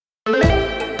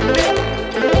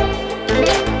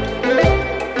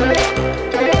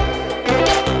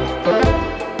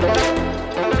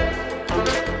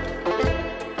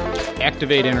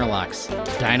Activate interlocks.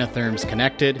 Dynatherms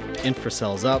connected.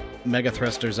 Infracells up.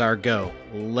 Megathrusters are go.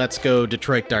 Let's go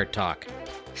Detroit Dart Talk.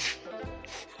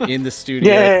 In the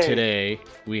studio Yay! today,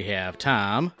 we have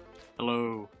Tom.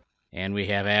 Hello. And we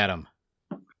have Adam.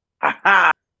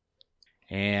 Aha!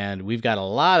 And we've got a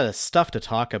lot of stuff to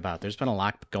talk about. There's been a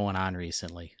lot going on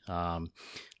recently. A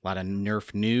lot of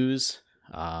Nerf news,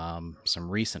 some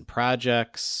recent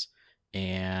projects,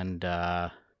 and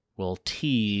we'll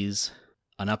tease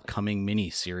an upcoming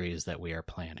mini-series that we are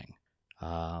planning.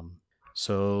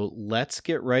 So let's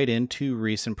get right into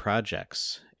recent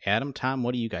projects. Adam, Tom,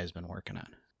 what have you guys been working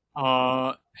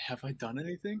on? Have I done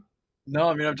anything? No,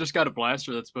 I mean, I've just got a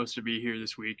blaster that's supposed to be here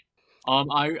this week.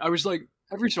 I was like,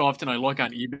 every so often I look on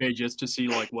eBay just to see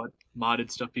like what modded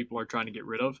stuff people are trying to get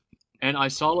rid of. And I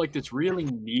saw like this really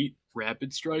neat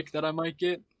Rapid Strike that I might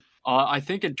get. I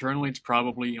think internally it's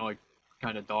probably, like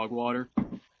kind of dog water.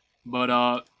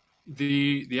 But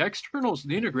the externals,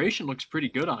 the integration looks pretty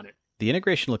good on it. The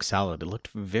integration looks solid. It looked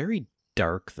very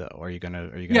dark though. Are you gonna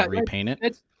repaint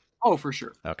it? Oh, for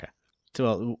sure. Okay.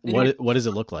 So what does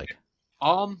it look like?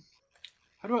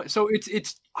 So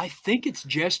it's I think it's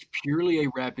just purely a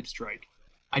Rapid Strike.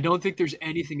 I don't think there's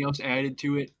anything else added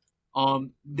to it.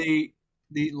 They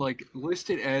like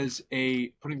list it as a,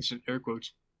 putting this in air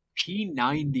quotes,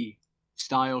 P90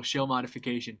 style shell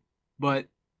modification. But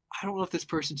I don't know if this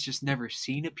person's just never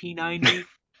seen a P90.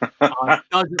 It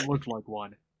doesn't look like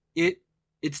one.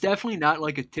 It's definitely not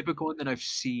like a typical one that I've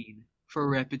seen for a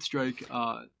Rapid Strike.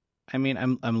 I mean,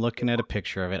 I'm looking at a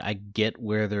picture of it. I get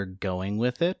where they're going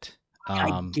with it.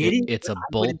 I get it. It's a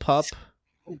bullpup.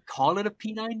 Call it a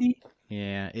P90.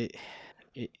 Yeah, maybe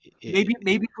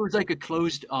if it was like a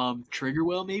closed trigger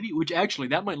well, maybe, which actually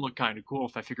that might look kind of cool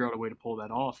if I figure out a way to pull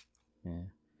that off.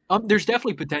 Yeah. There's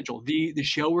definitely potential. The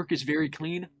shell work is very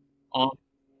clean.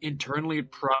 Internally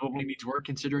it probably needs work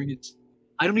considering it's,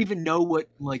 I don't even know what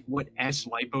S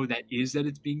LiPo that is that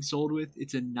it's being sold with.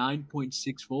 It's a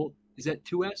 9.6 volt. Is that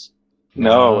 2S?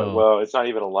 No, well, it's not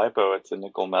even a LiPo. It's a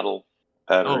nickel metal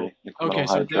battery. Okay,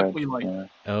 so definitely like. Yeah.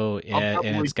 Oh, yeah,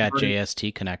 and it's got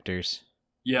JST connectors.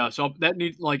 Yeah, so that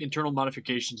needs like internal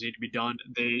modifications need to be done.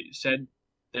 They said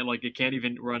that like it can't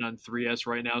even run on 3S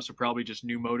right now, so probably just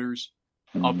new motors.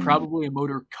 Probably a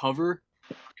motor cover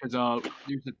because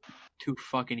there's two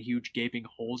fucking huge gaping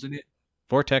holes in it.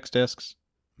 Vortex discs.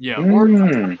 Yeah, or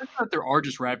I thought there are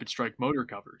just Rapid Strike motor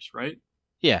covers, right?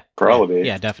 Yeah, probably.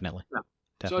 Yeah, definitely. Yeah.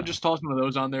 Definitely. So just toss one of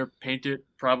those on there, paint it,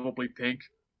 probably pink.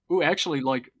 Ooh, actually,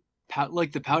 like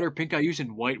the powder pink I use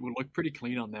in white would look pretty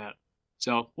clean on that.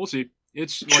 So we'll see.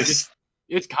 It's like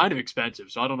it's kind of expensive,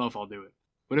 so I don't know if I'll do it.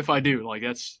 But if I do, like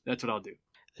that's what I'll do.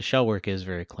 The shell work is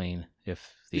very clean.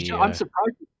 I'm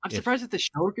surprised that the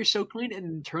shell work is so clean and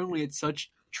internally it's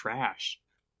such trash.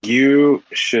 You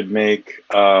should make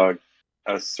a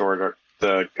Sword Art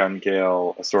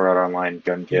Online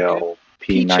Gun Gale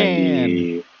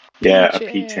P90. Yeah, a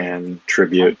P10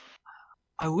 tribute.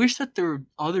 I wish that there were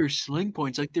other sling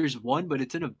points. Like there's one, but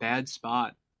it's in a bad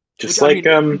spot. Just you have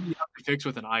to fix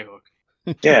with an eye hook.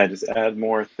 Yeah, just add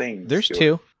more things. There's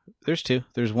two. There's two.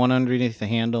 There's one underneath the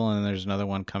handle, and then there's another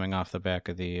one coming off the back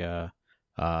of the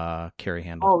carry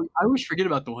handle. Oh, I always forget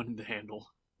about the one in the handle.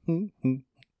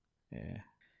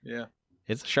 Yeah.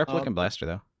 It's a sharp looking blaster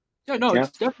though. Yeah, no,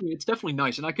 it's definitely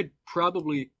nice, and I'd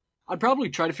probably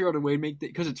try to figure out a way to make it,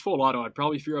 because it's full auto. I'd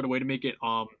probably figure out a way to make it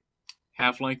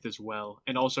half length as well,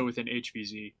 and also with an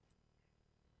HVZ,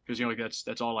 because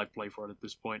that's all I play for it at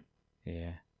this point.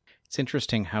 Yeah, it's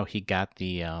interesting how he got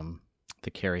the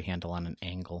carry handle on an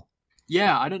angle.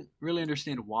 Yeah, I didn't really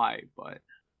understand why, but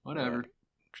whatever.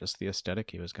 Just the aesthetic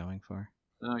he was going for.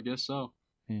 I guess so.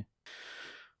 Yeah.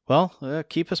 Well,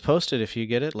 keep us posted if you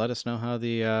get it. Let us know how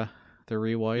the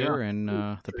rewire and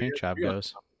the paint job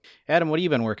goes. Adam, what have you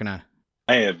been working on?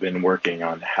 I have been working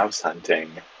on house hunting,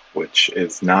 which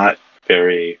is not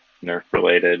very Nerf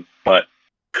related, but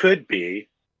could be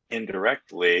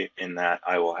indirectly in that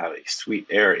I will have a sweet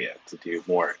area to do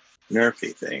more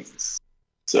Nerfy things.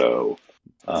 So,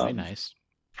 very nice.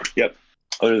 Yep.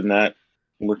 Other than that,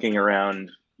 looking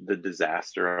around the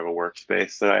disaster of a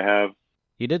workspace that I have.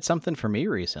 You did something for me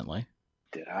recently.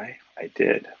 Did I? I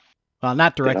did. Well,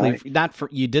 not directly. Not for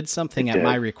you. Did something at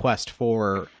my request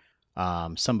for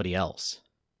somebody else.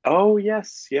 Oh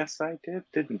yes, I did,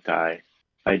 didn't I?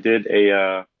 I did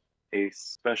a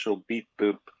special beep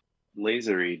boop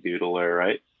lasery doodler,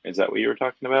 right? Is that what you were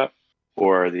talking about,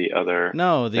 or the other?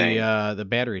 No, the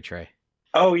battery tray.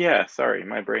 Oh yeah, sorry,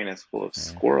 my brain is full of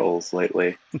squirrels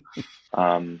lately.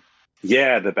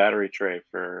 Yeah, the battery tray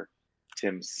for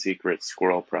Tim's secret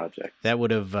squirrel project. That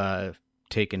would have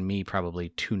taken me probably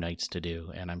 2 nights to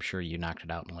do, and I'm sure you knocked it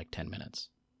out in like 10 minutes.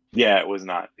 Yeah, it was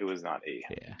not a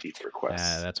deep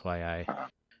request. That's why I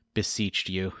beseeched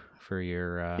you for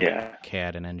your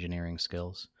CAD and engineering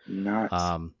skills. Not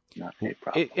a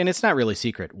problem. And it's not really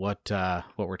secret. What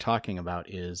we're talking about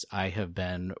is I have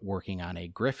been working on a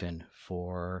Griffin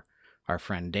for our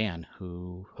friend Dan,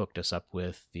 who hooked us up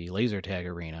with the laser tag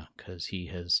arena, because he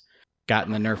has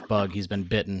gotten the Nerf bug. He's been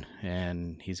bitten,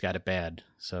 and he's got it bad.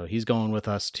 So he's going with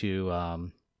us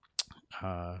to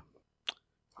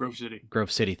Grove City.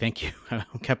 Grove City, thank you. I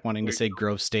kept wanting to say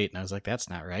Grove State, and I was like, that's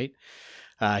not right.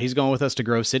 He's going with us to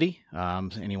Grove City,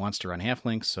 and he wants to run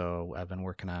Halflings, so I've been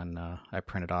working on, I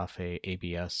printed off a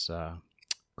ABS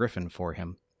Griffin for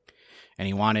him, and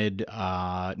he wanted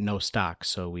no stock,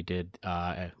 so we did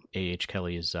A.H.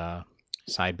 Kelly's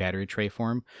side battery tray for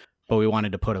him, but we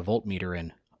wanted to put a voltmeter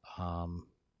in,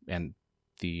 and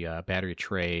the battery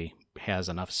tray has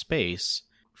enough space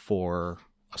for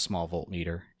a small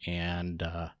voltmeter, and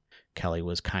Kelly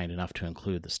was kind enough to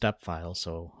include the step file,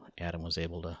 so Adam was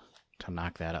able to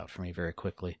knock that out for me very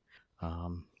quickly.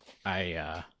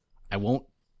 I won't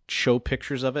show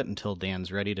pictures of it until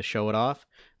Dan's ready to show it off,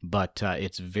 but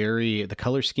the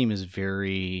color scheme is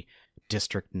very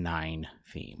District 9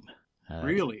 theme.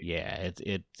 Really? Yeah,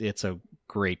 it's a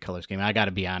great color scheme. I got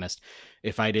to be honest,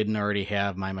 if I didn't already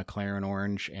have my McLaren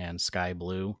orange and sky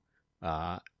blue,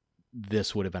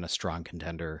 this would have been a strong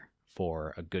contender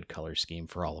for a good color scheme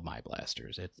for all of my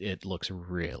blasters. It looks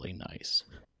really nice.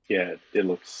 Yeah, it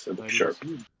looks sharp.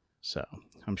 So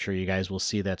I'm sure you guys will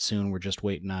see that soon. We're just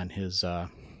waiting on his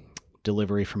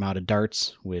delivery from out of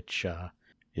Darts, which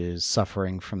is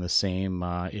suffering from the same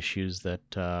issues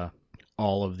that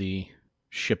all of the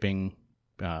shipping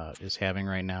is having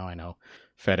right now. I know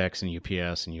FedEx and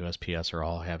UPS and USPS are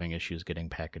all having issues getting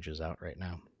packages out right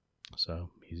now. So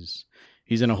he's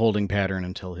in a holding pattern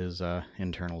until his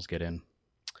internals get in.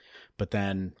 But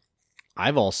then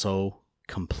I've also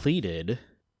completed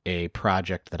a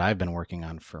project that I've been working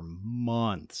on for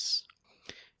months,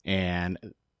 and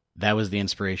that was the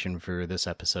inspiration for this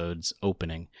episode's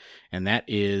opening, and that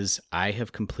is I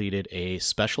have completed a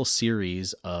special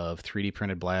series of 3D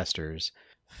printed blasters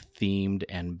themed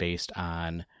and based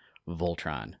on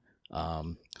Voltron.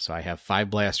 So I have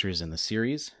 5 blasters in the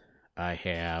series. I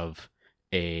have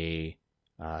a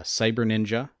Cyber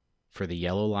Ninja for the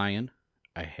Yellow Lion.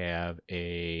 I have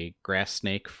a Grass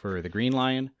Snake for the Green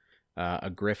Lion, a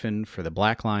Griffin for the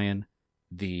Black Lion,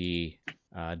 the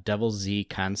Devil Z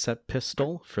Concept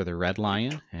Pistol for the Red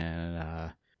Lion,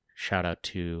 and shout out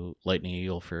to Lightning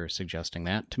Eagle for suggesting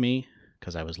that to me,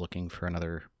 because I was looking for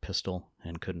another pistol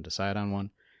and couldn't decide on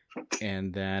one.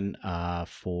 And then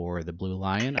for the Blue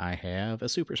Lion, I have a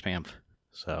Super Spamf.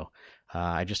 So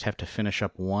I just have to finish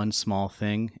up one small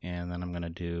thing, and then I'm going to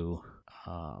do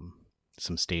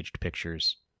some staged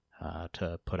pictures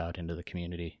to put out into the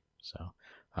community. So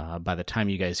by the time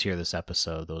you guys hear this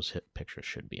episode, those pictures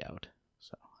should be out.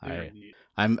 So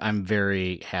I'm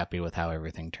very happy with how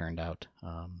everything turned out.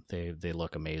 They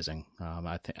look amazing.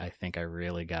 I think I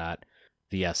really got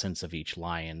the essence of each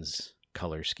lion's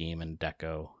color scheme and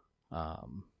deco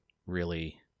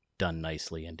really done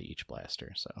nicely into each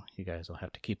blaster. So you guys will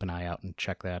have to keep an eye out and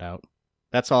check that out.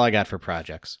 That's all I got for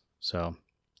projects. So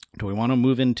do we want to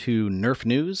move into Nerf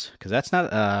news? Because that's not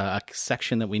a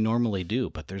section that we normally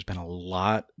do, but there's been a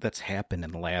lot that's happened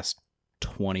in the last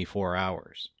 24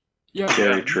 hours. Yeah,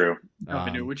 very true.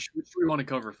 Which do we want to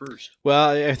cover first?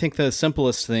 Well, I think the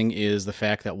simplest thing is the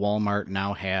fact that Walmart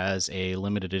now has a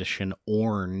limited edition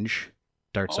orange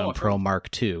Dart Zone Pro Mark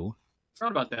II.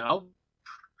 Forgot about that.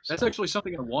 That's actually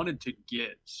something I wanted to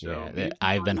get. So yeah,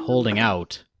 I've been holding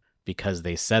out because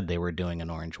they said they were doing an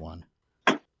orange one.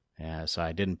 Yeah, so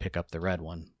I didn't pick up the red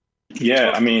one.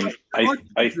 Yeah, I mean, I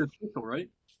right?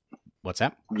 What's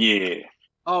that? Yeah.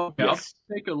 Oh, okay. Yes.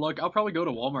 I'll take a look. I'll probably go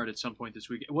to Walmart at some point this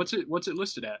week. What's it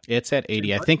listed at? It's at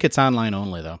 80. I think it's online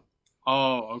only though.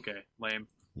 Oh, okay. Lame.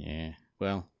 Yeah.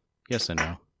 Well, yes and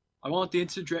no. I want the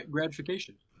instant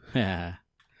gratification. Yeah.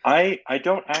 I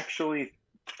don't actually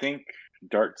think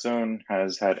Dart Zone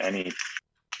has had any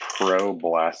pro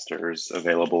blasters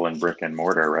available in brick and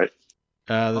mortar, right?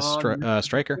 The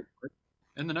Striker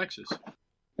and the Nexus.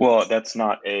 Well, that's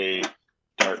not a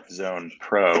Dart Zone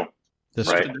Pro,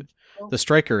 right? The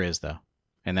Striker is though,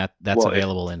 and that's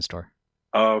available in store.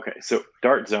 Oh, okay. So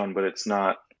Dart Zone, but it's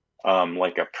not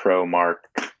like a Pro Mark,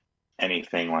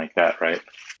 anything like that, right?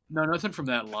 No, nothing from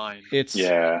that line. It's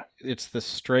the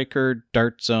Striker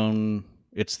Dart Zone.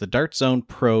 It's the Dart Zone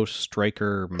Pro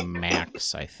Striker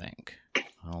Max, I think.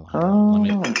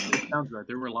 It sounds right.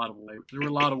 There were a lot of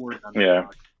words on that. Yeah.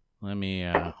 Let me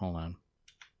hold on.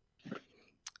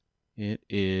 It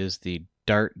is the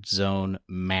Dart Zone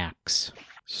Max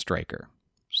Striker.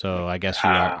 So I guess you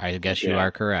are. I guess you yeah.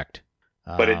 are correct.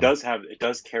 But it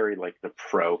does carry like the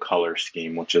Pro color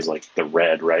scheme, which is like the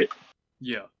red, right?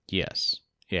 Yeah. Yes.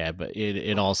 Yeah, but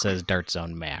it all says Dart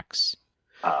Zone Max.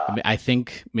 Uh, I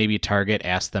think maybe Target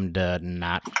asked them to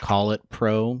not call it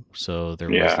Pro, so there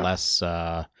was Yeah. less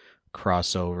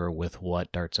crossover with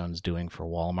what Dart Zone's doing for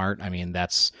Walmart. I mean,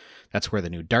 that's where the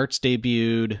new darts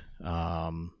debuted.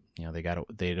 You know,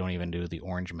 they don't even do the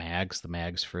orange mags. The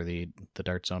mags for the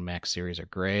Dart Zone Max series are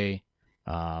gray,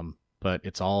 but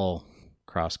it's all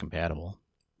cross compatible.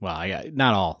 Well,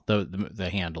 not all. The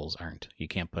handles aren't. You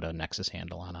can't put a Nexus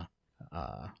handle on a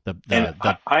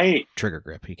I trigger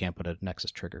grip. You can't put a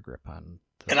Nexus trigger grip on.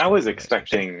 and I was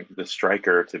expecting the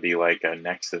Striker to be like a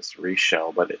Nexus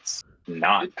reshell, but it's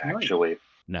not It's not. actually.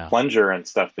 No, Plunger and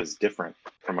stuff is different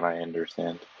from what I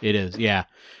understand. it is. Yeah,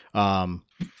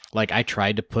 like I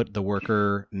tried to put the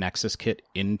Worker Nexus kit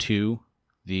into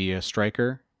the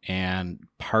Striker, and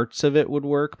parts of it would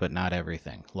work, but not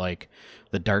everything. Like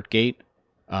the Dart Gate,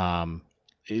 I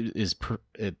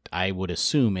would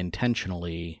assume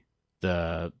intentionally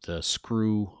the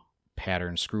screw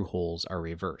holes are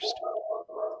reversed.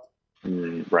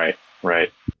 Right.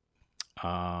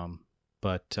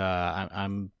 But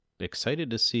I'm excited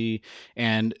to see,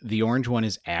 and the orange one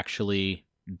is actually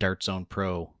Dart Zone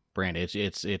Pro brand.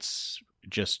 It's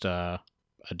just a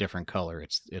different color.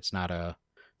 It's not a.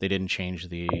 They didn't change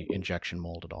the injection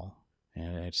mold at all,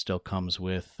 and it still comes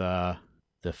with the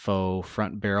faux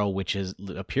front barrel, which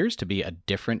appears to be a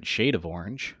different shade of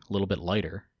orange, a little bit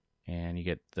lighter, and you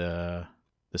get the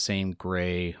same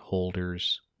gray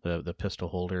holders, the pistol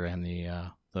holder and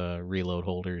the reload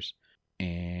holders,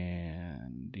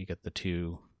 and you get the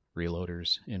two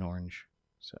reloaders in orange.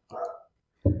 So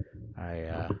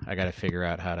I got to figure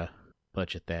out how to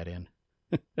budget that in.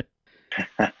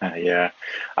 Yeah,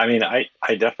 I mean, I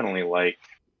definitely like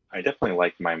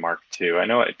my Mark II. I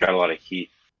know it got a lot of heat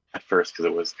at first because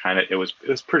it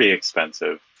was pretty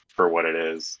expensive for what it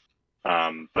is.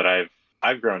 But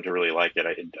I've grown to really like it.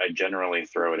 I generally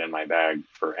throw it in my bag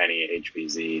for any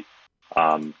HVZ,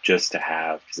 just to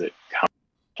have, because it comes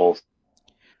whole.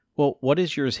 Well, what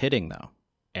is yours hitting though,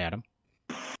 Adam?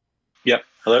 Yep.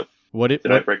 Hello. Did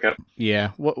I What? break up?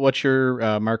 Yeah. What's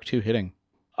your Mark II hitting?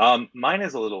 Mine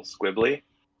is a little squibbly,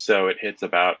 so it hits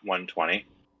about 120.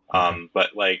 Okay.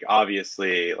 But like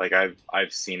obviously, like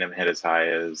I've seen him hit as high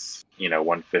as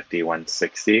 150,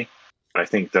 160. But I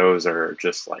think those are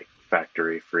just like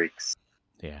factory freaks.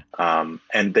 Yeah.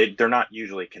 And they're not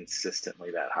usually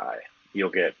consistently that high. You'll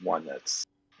get one that's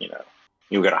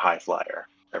you'll get a high flyer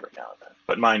every now and then,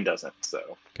 but mine doesn't.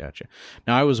 So Gotcha.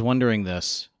 Now I was wondering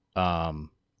this.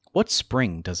 What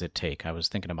spring does it take? I was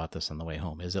thinking about this on the way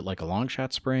home. Is it like a long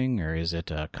shot spring or is it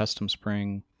a custom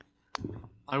spring?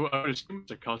 I would assume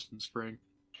it's a custom spring.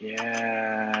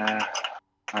 yeah.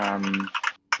 Let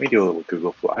me do a little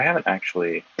Google. I haven't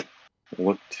actually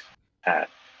looked at.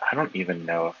 I don't even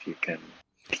know if you can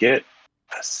get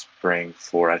a spring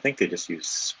for. I think they just use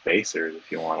spacers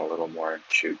if you want a little more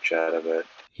chooch out of it.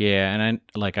 Yeah, and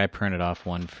I printed off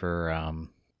one for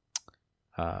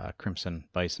Crimson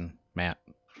Bison Matt,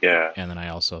 Yeah. and then I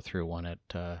also threw one at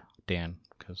Dan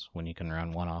because when you can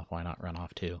run one off, why not run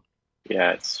off two?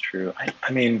 Yeah, it's true.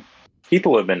 I mean,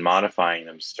 people have been modifying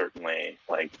them, certainly.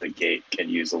 Like the gate could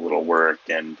use a little work,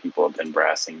 and people have been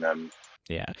brassing them.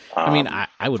 Yeah, I mean,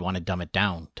 I would want to dumb it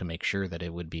down to make sure that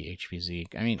it would be HVZ.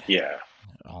 I mean, Yeah.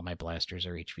 all my blasters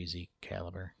are HVZ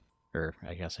caliber, or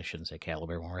I guess I shouldn't say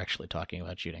caliber when we're actually talking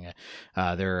about shooting it.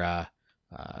 They're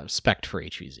spec'd for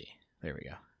HVZ. There we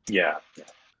go. Yeah.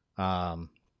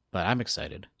 But I'm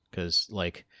excited because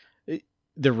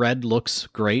the red looks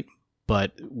great,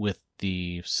 but with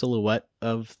the silhouette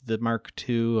of the Mark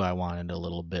II, I wanted a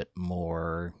little bit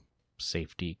more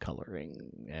safety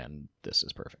coloring, and this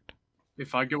is perfect.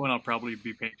 If I get one, I'll probably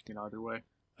be painting it either way.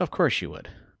 Of course you would.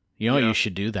 You know what Yeah. you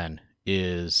should do then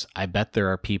is I bet there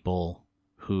are people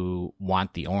who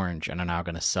want the orange and are now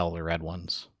going to sell the red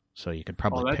ones. So you could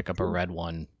probably that's pick up a true. red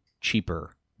one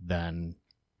cheaper than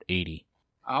 80.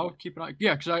 I'll keep an eye.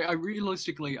 Yeah, because I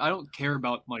realistically, I don't care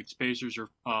about like spacers or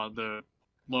the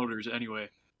loaders anyway.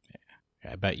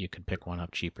 I bet you could pick one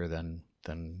up cheaper than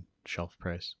shelf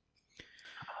price.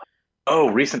 Oh,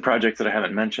 recent project that I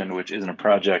haven't mentioned, which isn't a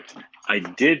project. I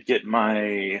did get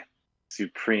my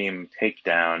Supreme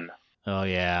takedown. Oh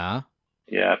yeah.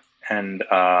 Yeah. And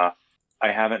I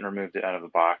haven't removed it out of the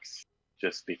box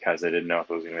just because I didn't know if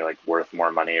it was going to be like worth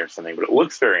more money or something, but it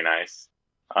looks very nice.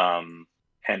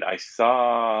 And I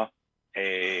saw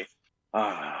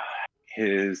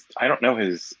I don't know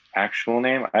his actual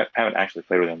name. I haven't actually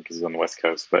played with him because he's on the West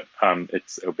Coast, but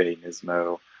it's Obey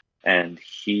Nismo, and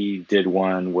he did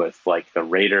one with like the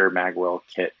Raider Magwell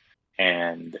kit,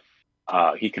 and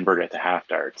he converted it to half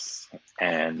darts.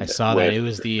 And I saw that it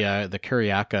was the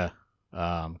Kuriaka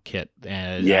kit,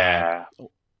 and yeah,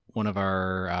 one of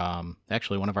our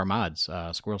mods,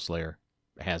 Squirrel Slayer,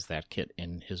 has that kit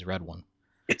in his red one.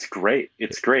 It's great.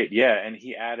 It's great. Yeah, and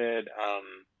he added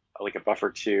like a buffer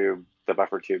tube, the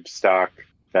buffer tube stock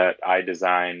that I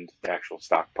designed, the actual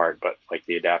stock part, but like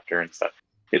the adapter and stuff.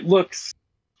 It looks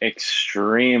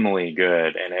extremely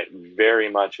good, and it very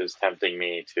much is tempting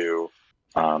me to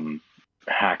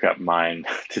hack up mine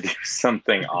to do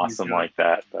something awesome like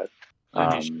that. But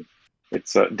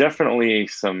it's definitely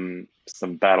some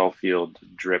Battlefield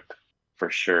drip for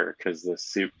sure, because the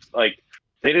suit, like,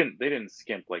 they didn't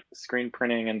skimp. Like, the screen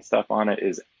printing and stuff on it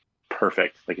is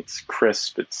perfect. Like, it's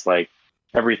crisp. It's like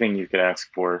everything you could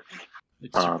ask for.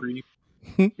 It's supreme.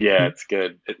 Yeah, it's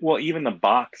good. Well, even the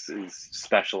box is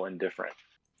special and different.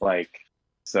 Like,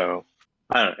 so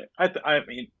I don't know. I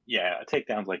mean, yeah, a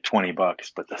takedown's like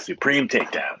 $20, but the Supreme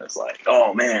takedown is like,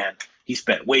 oh man, he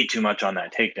spent way too much on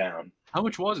that takedown. How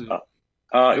much was it?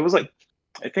 It was like,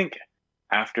 I think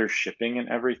after shipping and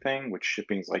everything, which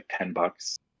shipping's like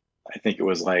 $10, I think it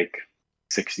was like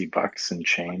 $60 and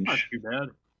change. Not too bad.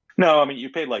 No, I mean, you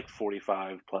paid like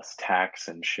 45 plus tax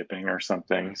and shipping or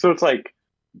something. So it's like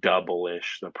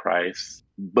double-ish the price,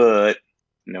 but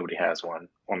nobody has one.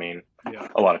 I mean, Yeah.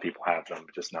 a lot of people have them,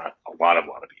 but just not a lot of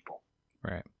people.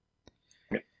 Right.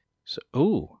 Yeah.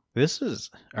 So, this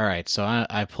is all right. So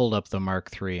I pulled up the Mark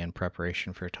III in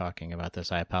preparation for talking about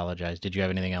this. I apologize. Did you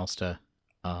have anything else to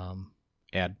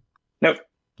add? Nope.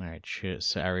 All right.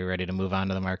 So are we ready to move on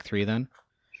to the Mark III then?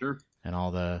 Sure. And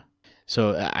all the.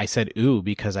 So I said ooh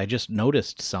because I just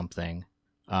noticed something.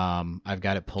 I've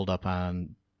got it pulled up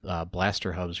on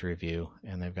Blaster Hub's review,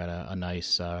 and they've got a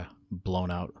nice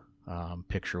blown out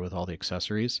picture with all the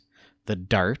accessories. The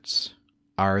darts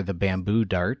are the bamboo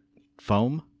dart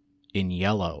foam in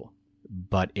yellow,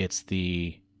 but it's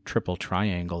the triple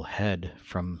triangle head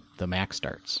from the Max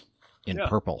darts in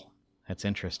purple. That's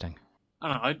interesting. I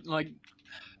don't know. I like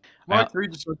Mark III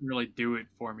just doesn't really do it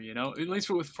for me, you know. At least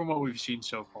from what we've seen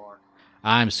so far.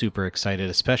 I'm super excited,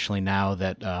 especially now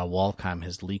that Walcom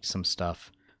has leaked some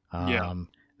stuff.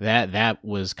 That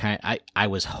was I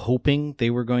was hoping they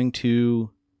were going to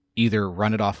either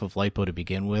run it off of LiPo to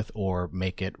begin with or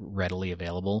make it readily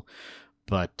available.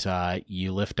 But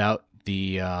you lift out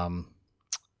the AA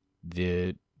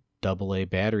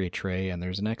battery tray, and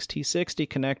there's an XT60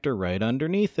 connector right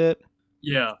underneath it.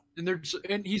 Yeah,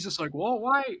 and he's just like, well,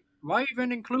 why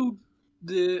even include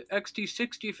the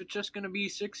XT60 if it's just going to be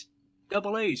 6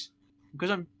 AA's? Because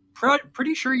I'm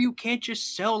pretty sure you can't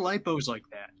just sell LiPos like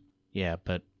that. Yeah,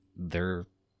 but they're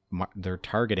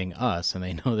targeting us, and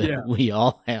they know that we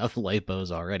all have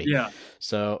LiPos already. Yeah.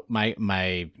 So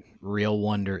my real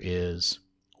wonder is,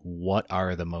 what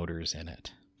are the motors in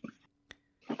it?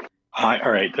 All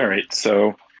right.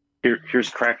 So here's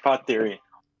crackpot theory.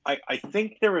 I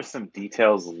think there were some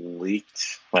details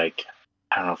leaked, like,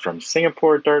 I don't know, from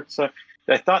Singapore darts. I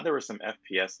thought there were some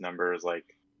FPS numbers like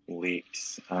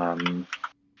leaked.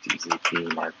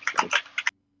 DZP Mark.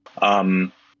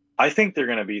 I think they're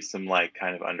going to be some like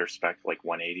kind of under spec, like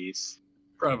 180s,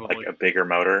 Probably like a bigger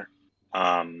motor.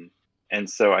 And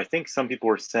so I think some people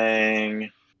were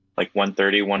saying like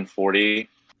 130, 140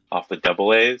 off the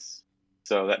AA's.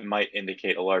 So that might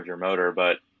indicate a larger motor,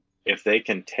 but if they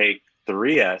can take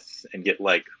 3S and get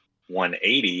like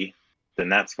 180, then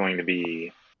that's going to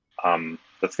be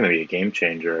a game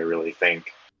changer, I really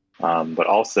think. But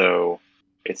also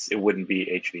it wouldn't be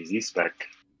HVZ spec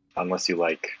unless you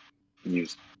like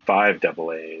use 5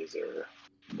 AA's or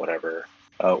whatever.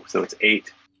 Oh, so it's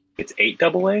 8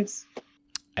 AA's?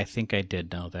 I think I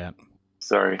did know that.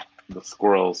 Sorry, the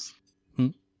squirrels.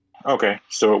 Okay,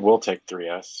 so it will take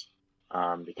 3S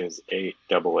because 8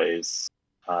 AA's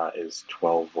is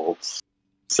 12 volts.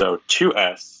 So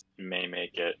 2S may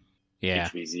make it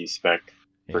HVZ spec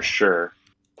for sure.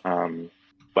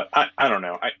 But I don't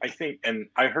know. I think, and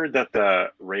I heard that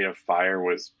the rate of fire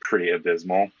was pretty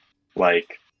abysmal,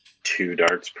 like 2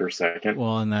 darts per second.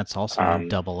 Well, and that's also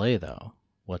AA though.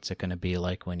 What's it going to be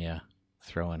like when you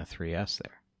throw in a 3S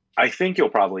there? I think you'll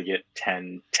probably get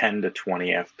 10 to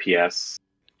 20 FPS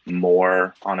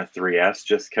more on a 3S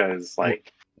just because,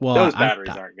 like, those batteries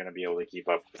aren't going to be able to keep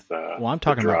up with the I'm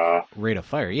talking about rate of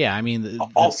fire. Yeah, I mean...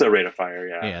 also rate of fire,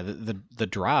 yeah. Yeah, the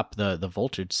drop, the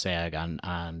voltage sag on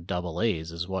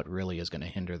AA's is what really is going to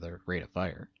hinder the rate of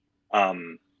fire. I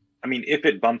mean, if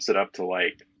it bumps it up to,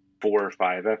 like, 4 or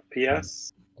 5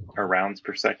 FPS, rounds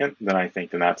per second, then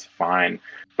that's fine.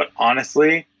 But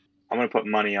honestly, I'm going to put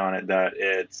money on it that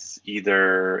it's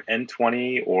either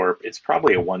N20 or it's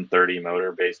probably a 130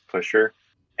 motor based pusher.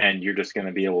 And you're just going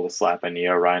to be able to slap a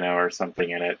Neo Rhino or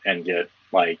something in it and get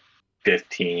like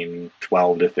 12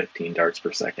 to 15 darts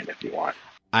per second if you want.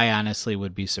 I honestly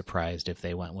would be surprised if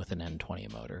they went with an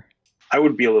N20 motor. I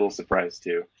would be a little surprised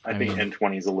too. I think mean,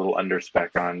 N20 is a little under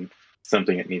spec on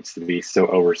something that needs to be so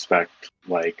over spec,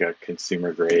 like a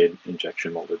consumer grade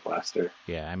injection molded blaster.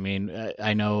 Yeah, I mean,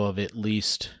 I know of at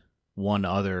least one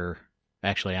other.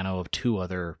 Actually, I know of two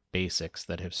other basics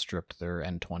that have stripped their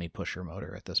N20 pusher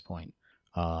motor at this point.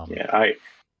 Yeah,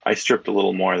 I stripped a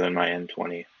little more than my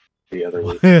N20 the other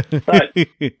week. But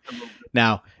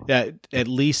now, at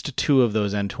least two of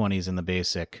those N20s in the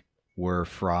basic were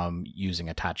from using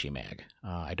a Tachi mag.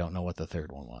 I don't know what the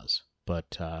third one was,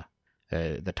 but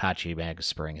the Tachi mag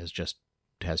spring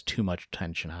has too much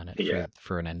tension on it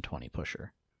for an N20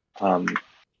 pusher. I don't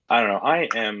know. I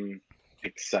am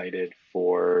excited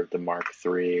for the Mark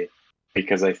III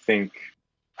because I think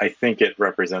it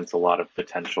represents a lot of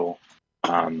potential.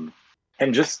 And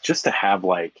just to have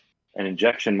like an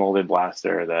injection molded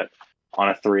blaster that on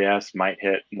a 3S might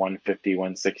hit 150,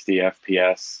 160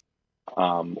 FPS,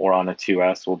 or on a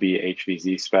 2S will be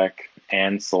HVZ spec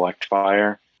and select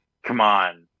fire. Come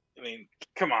on.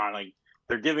 Like,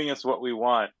 they're giving us what we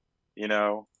want,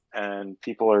 and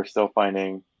people are still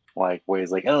finding like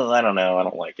ways like, oh, I don't know, I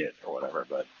don't like it or whatever,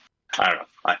 but I don't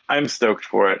know. I'm stoked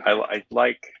for it. I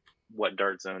like what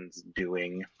Dart Zone's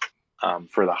doing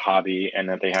for the hobby, and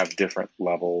that they have different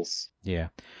levels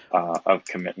of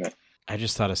commitment. I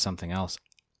just thought of something else.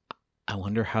 I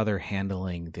wonder how they're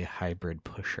handling the hybrid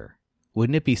pusher.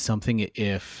 Wouldn't it be something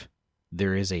if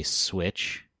there is a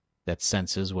switch that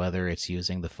senses whether it's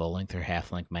using the full-length or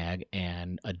half-length mag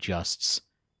and adjusts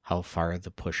how far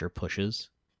the pusher pushes?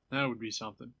 That would be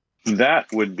something. That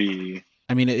would be.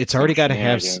 I mean, it's already got to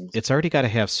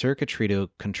have circuitry to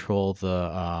control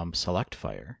the select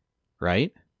fire,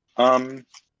 right?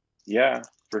 Yeah,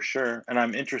 for sure. And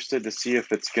I'm interested to see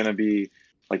if it's going to be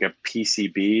like a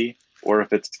PCB or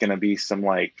if it's going to be some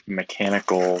like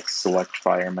mechanical select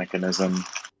fire mechanism.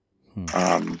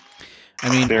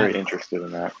 Very interested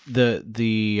in that.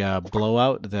 The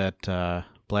blowout that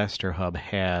Blaster Hub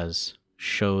has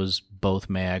shows both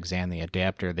mags and the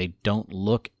adapter. They don't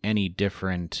look any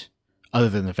different other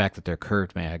than the fact that they're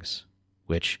curved mags,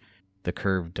 which the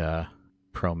curved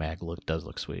Pro mag does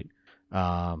look sweet.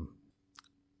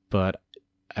 But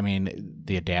I mean,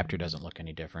 the adapter doesn't look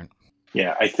any different.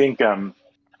 Yeah, I think I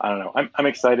don't know. I'm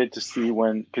excited to see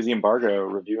because the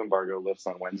review embargo lifts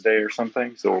on Wednesday or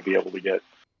something, so we'll be able to get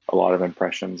a lot of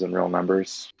impressions and real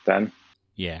numbers then.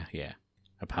 Yeah.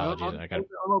 Apologies. I'm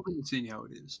open to seeing how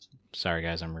it is. Sorry,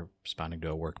 guys. I'm responding to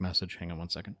a work message. Hang on 1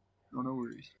 second. Oh, no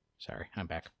worries. Sorry, I'm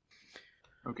back.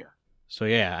 Okay. So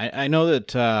yeah, I know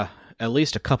that at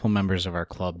least a couple members of our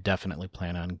club definitely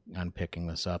plan on picking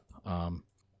this up.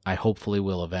 I hopefully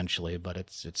will eventually, but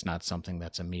it's not something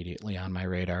that's immediately on my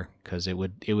radar because it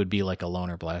would be like a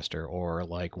loaner blaster or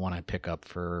like one I pick up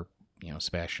for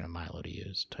Sebastian and Milo to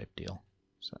use type deal.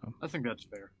 So I think that's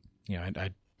fair.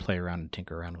 I'd play around and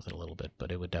tinker around with it a little bit,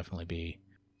 but it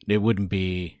wouldn't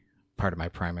be part of my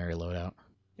primary loadout.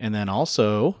 And then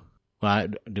also,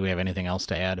 do we have anything else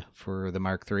to add for the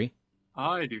Mark III?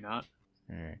 I do not.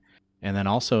 All right. And then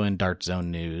also in Dart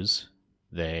Zone news,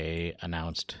 they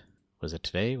announced, was it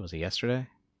today? Was it yesterday?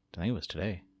 I think it was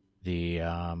today. The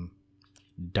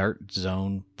Dart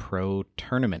Zone Pro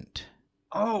Tournament.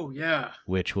 Oh, yeah.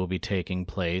 Which will be taking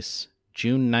place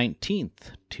June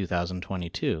 19th,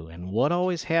 2022. And what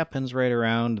always happens right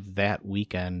around that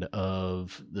weekend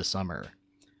of the summer?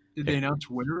 Did they announce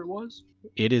where it was?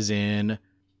 It is in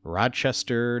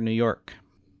Rochester, New York.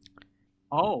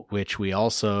 Oh. Which we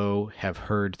also have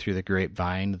heard through the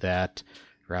grapevine that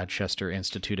Rochester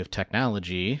Institute of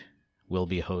Technology will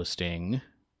be hosting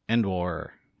End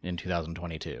War in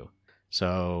 2022.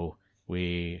 So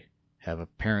we have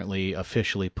apparently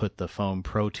officially put the Foam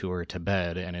Pro Tour to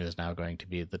bed, and it is now going to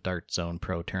be the Dart Zone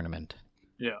Pro Tournament.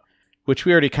 Yeah. Which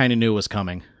we already kind of knew was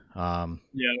coming.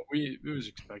 It was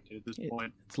expected at this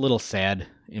point. It's a little sad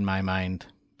in my mind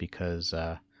because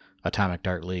Atomic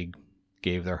Dart League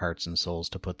gave their hearts and souls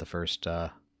to put the first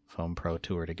Foam Pro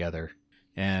Tour together.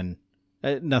 And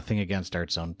nothing against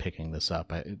Dart Zone picking this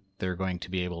up. They're going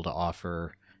to be able to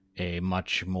offer a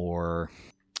much more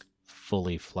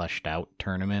fully fleshed out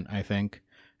tournament, I think.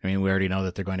 I mean, we already know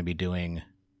that they're going to be doing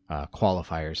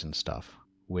qualifiers and stuff,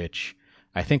 which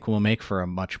I think will make for a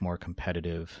much more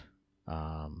competitive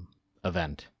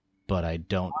event. But I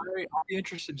don't... I'd be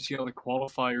interested to see how the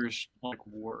qualifiers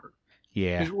work.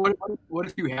 Yeah. 'Cause what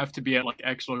if you have to be at like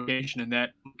X location and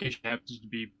that location happens to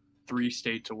be 3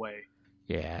 states away?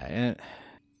 Yeah.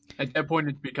 At that point,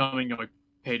 it's becoming like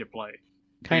pay to play,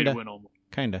 pay Kinda. to win almost.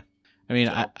 Kinda. I mean,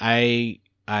 So-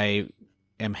 I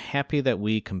am happy that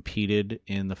we competed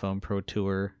in the Foam Pro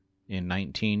Tour in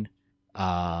 19.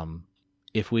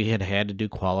 If we had to do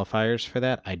qualifiers for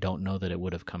that, I don't know that it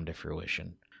would have come to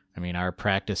fruition. I mean, our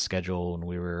practice schedule when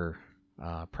we were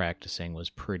practicing was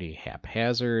pretty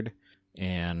haphazard,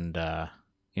 and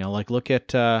like look at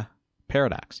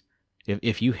Paradox.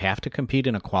 If you have to compete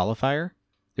in a qualifier,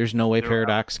 there's no way They're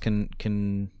Paradox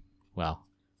can. Well,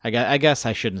 I guess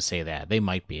I shouldn't say that. They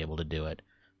might be able to do it.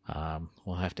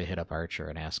 We'll have to hit up Archer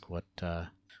and ask what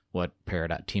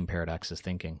Team Paradox is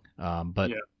thinking. But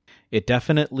Yeah. it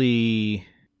definitely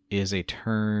is a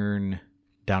turn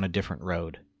down a different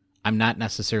road. I'm not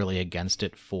necessarily against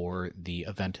it for the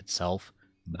event itself,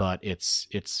 but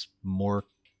it's more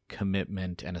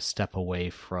commitment and a step away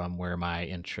from where my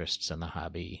interests in the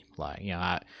hobby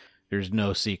lie. There's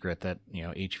no secret that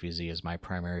HVZ is my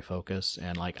primary focus,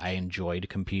 and like I enjoyed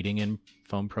competing in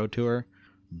Foam Pro Tour,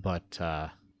 but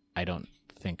I don't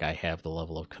think I have the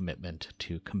level of commitment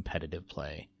to competitive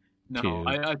play. No,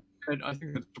 I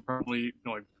think that's probably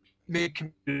like make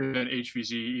competitive and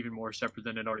HVZ even more separate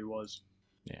than it already was.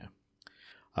 Yeah.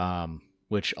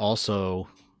 Which also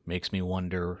makes me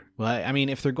wonder. Well, I mean,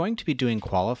 if they're going to be doing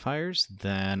qualifiers,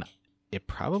 then it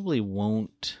probably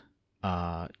won't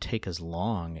take as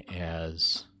long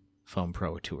as Foam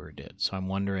Pro Tour did. So I'm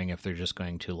wondering if they're just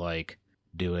going to like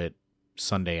do it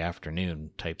Sunday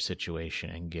afternoon type situation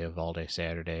and give all day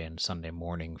Saturday and Sunday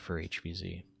morning for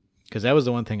HVZ. Because that was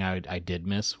the one thing I did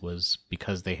miss was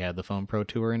because they had the Foam Pro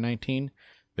Tour in 19,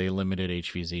 they limited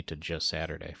HVZ to just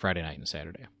Saturday, Friday night and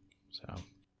Saturday. So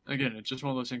again, it's just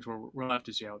one of those things where we'll have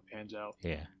to see how it pans out.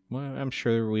 Yeah, well, I'm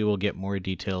sure we will get more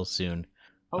details soon.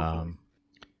 Hopefully.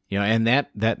 And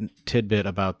that tidbit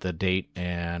about the date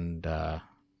and the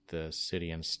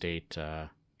city and state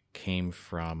came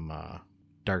from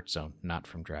Dart Zone, not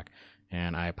from Drek.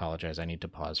 And I apologize. I need to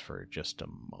pause for just a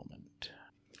moment.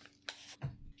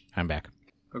 I'm back.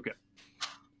 Okay.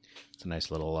 It's a nice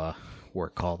little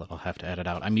work call that I'll have to edit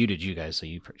out. I muted you guys, so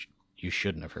you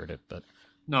shouldn't have heard it, but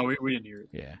No, we didn't hear it.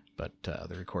 yeah, but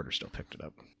the recorder still picked it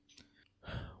up.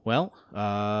 Well,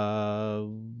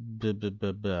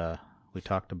 we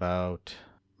talked about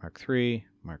Mark III,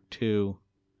 Mark II,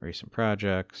 recent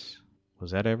projects.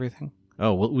 Was that everything?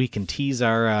 Oh, well, we can tease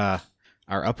our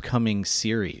upcoming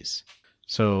series.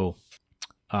 So,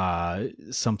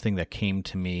 something that came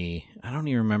to me, I don't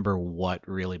even remember what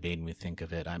really made me think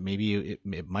of it. Maybe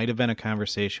it might have been a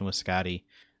conversation with Scotty.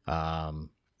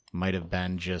 Might have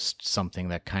been just something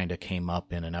that kind of came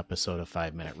up in an episode of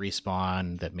 5 Minute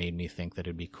Respawn that made me think that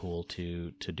it'd be cool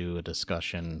to do a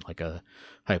discussion, like a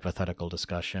hypothetical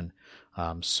discussion.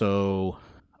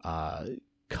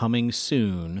 Coming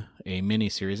soon, a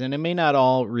mini-series, and it may not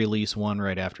all release one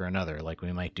right after another. Like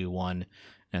we might do one,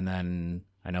 and then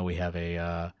I know we have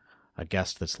a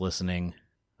guest that's listening,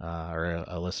 or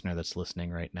a listener that's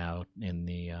listening right now in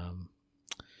the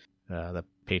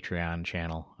Patreon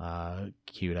channel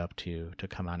queued up to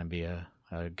come on and be a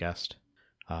guest.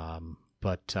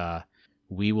 But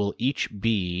we will each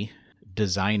be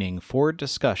designing for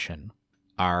discussion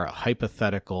our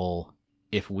hypothetical,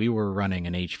 if we were running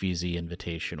an HVZ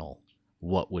Invitational,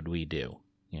 what would we do?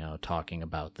 Talking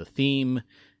about the theme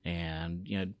and,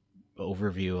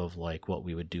 overview of like what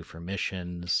we would do for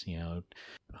missions,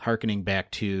 hearkening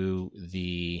back to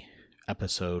the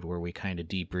episode where we kind of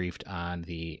debriefed on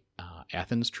the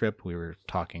Athens trip. We were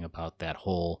talking about that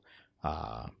whole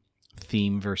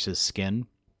theme versus skin,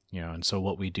 and so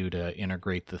what we do to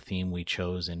integrate the theme we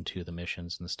chose into the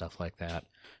missions and stuff like that,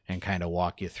 and kind of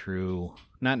walk you through,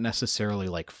 not necessarily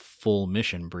like full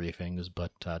mission briefings,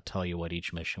 but tell you what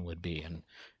each mission would be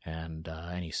and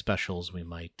any specials we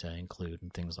might include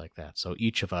and things like that. So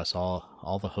each of us,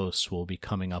 all the hosts, will be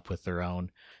coming up with their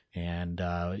own, and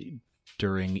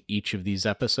during each of these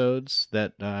episodes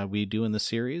that we do in the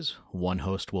series, one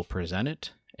host will present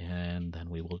it, and then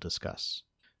we will discuss.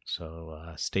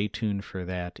 So stay tuned for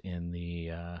that in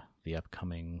the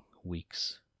upcoming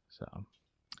weeks. So I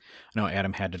know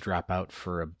Adam had to drop out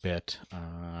for a bit.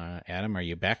 Adam, are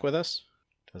you back with us?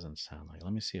 Doesn't sound like.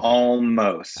 Let me see.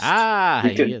 Almost. He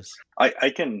is.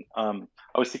 I can. I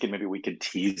was thinking maybe we could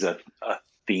tease a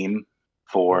theme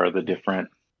for the different.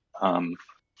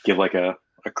 Give like a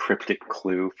cryptic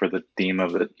clue for the theme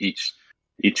of each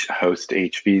host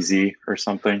HVZ or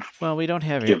something. Well, we don't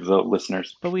have the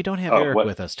listeners. But we don't have Eric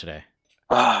with us today.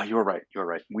 You're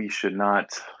right. We should not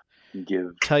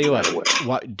give. Tell you right away.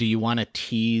 what do you want to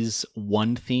tease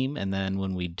one theme, and then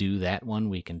when we do that one,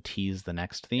 we can tease the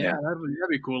next theme? Yeah, that'd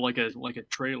be cool, like a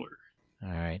trailer.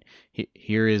 All right.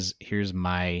 Here's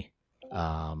my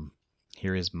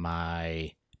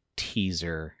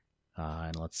teaser,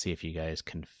 and let's see if you guys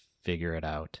can figure it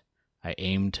out. I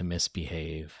aim to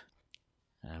misbehave.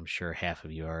 I'm sure half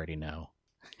of you already know.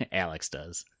 Alex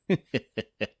does.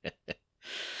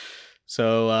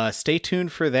 So stay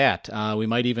tuned for that. We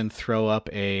might even throw up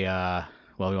a.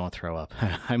 Well, we won't throw up.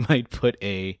 I might put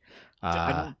a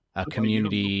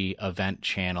community event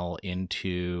channel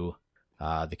into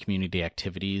the community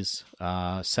activities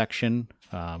section,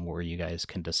 where you guys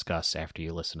can discuss after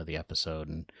you listen to the episode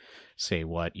and say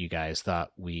what you guys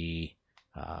thought we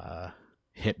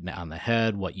hit on the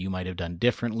head, what you might have done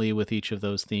differently with each of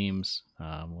those themes.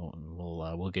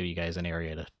 We'll give you guys an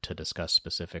area to discuss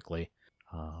specifically,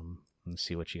 and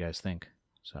see what you guys think.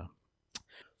 So,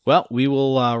 well, we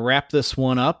will wrap this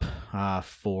one up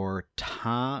for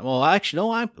time. Well, actually,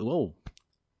 no,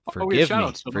 forgive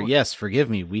me. Forgive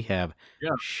me. We have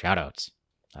shout outs.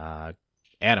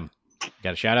 Adam,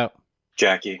 got a shout out?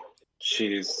 Jackie,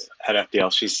 she's at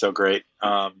FDL. She's so great.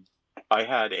 I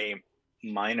had a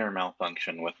minor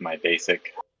malfunction with my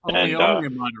basic. Only a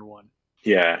minor one.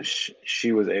 Yeah,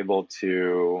 she was able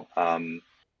to.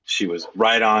 She was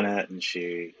right on it, and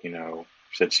she,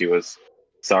 said she was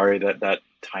sorry that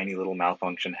tiny little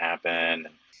malfunction happened.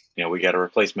 And, we got a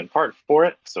replacement part for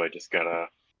it, so I just gotta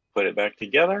put it back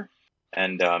together,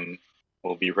 and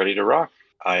we'll be ready to rock.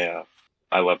 I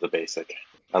love the basic.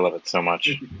 I love it so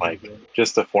much. Like,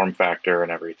 just the form factor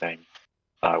and everything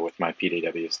with my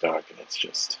PDW stock, and it's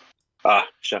just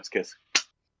chef's kiss.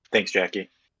 Thanks, Jackie.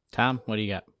 Tom, what do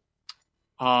you got?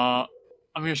 I'm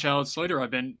gonna shout out Slater.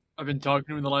 I've been talking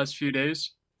to him the last few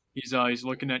days. He's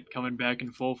looking at coming back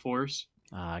in full force.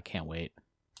 I can't wait.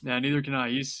 Yeah, neither can I.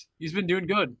 He's been doing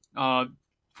good.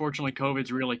 Fortunately,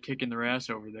 COVID's really kicking their ass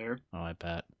over there. Oh, I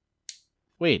bet.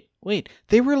 Wait.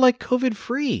 They were like COVID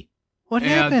free. What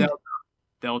happened?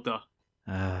 Delta.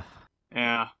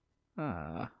 Yeah.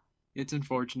 Ah. It's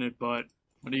unfortunate, but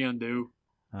what are you gonna do?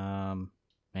 Man,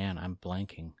 I'm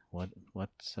blanking.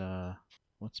 What's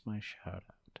my shout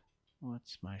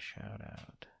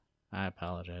out? I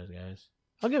apologize, guys.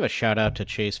 I'll give a shout out to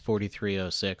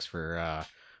Chase4306 for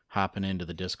hopping into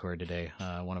the Discord today.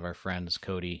 One of our friends,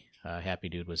 Cody, Happy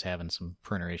Dude, was having some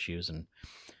printer issues, and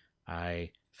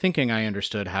thinking I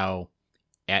understood how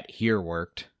 @here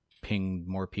worked, pinged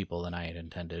more people than I had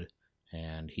intended,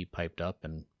 and he piped up,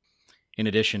 and in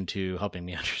addition to helping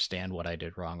me understand what I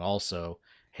did wrong, also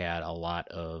had a lot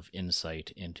of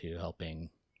insight into helping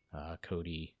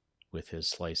Cody with his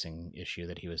slicing issue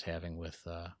that he was having with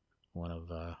one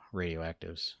of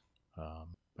Radioactive's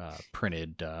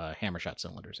printed Hammershot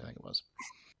cylinders, I think it was.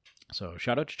 So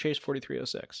shout out to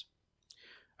Chase4306.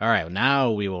 All right,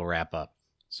 now we will wrap up.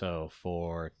 So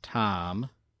for Tom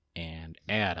and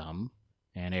Adam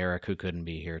and Eric, who couldn't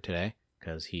be here today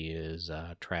because he is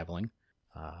traveling,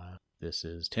 this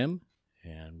is Tim,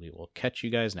 and we will catch you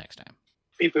guys next time.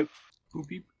 Beep boop. Boop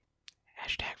beep.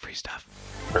 #free stuff.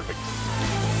 Perfect.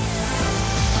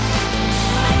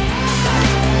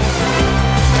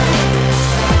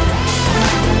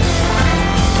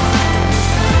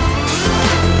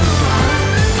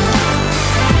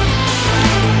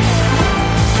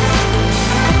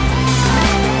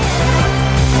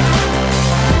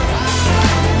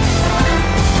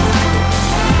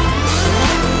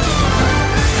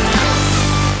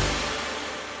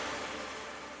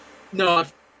 No, I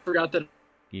forgot that.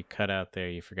 You cut out there.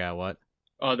 You forgot what?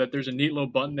 That there's a neat little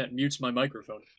button that mutes my microphone.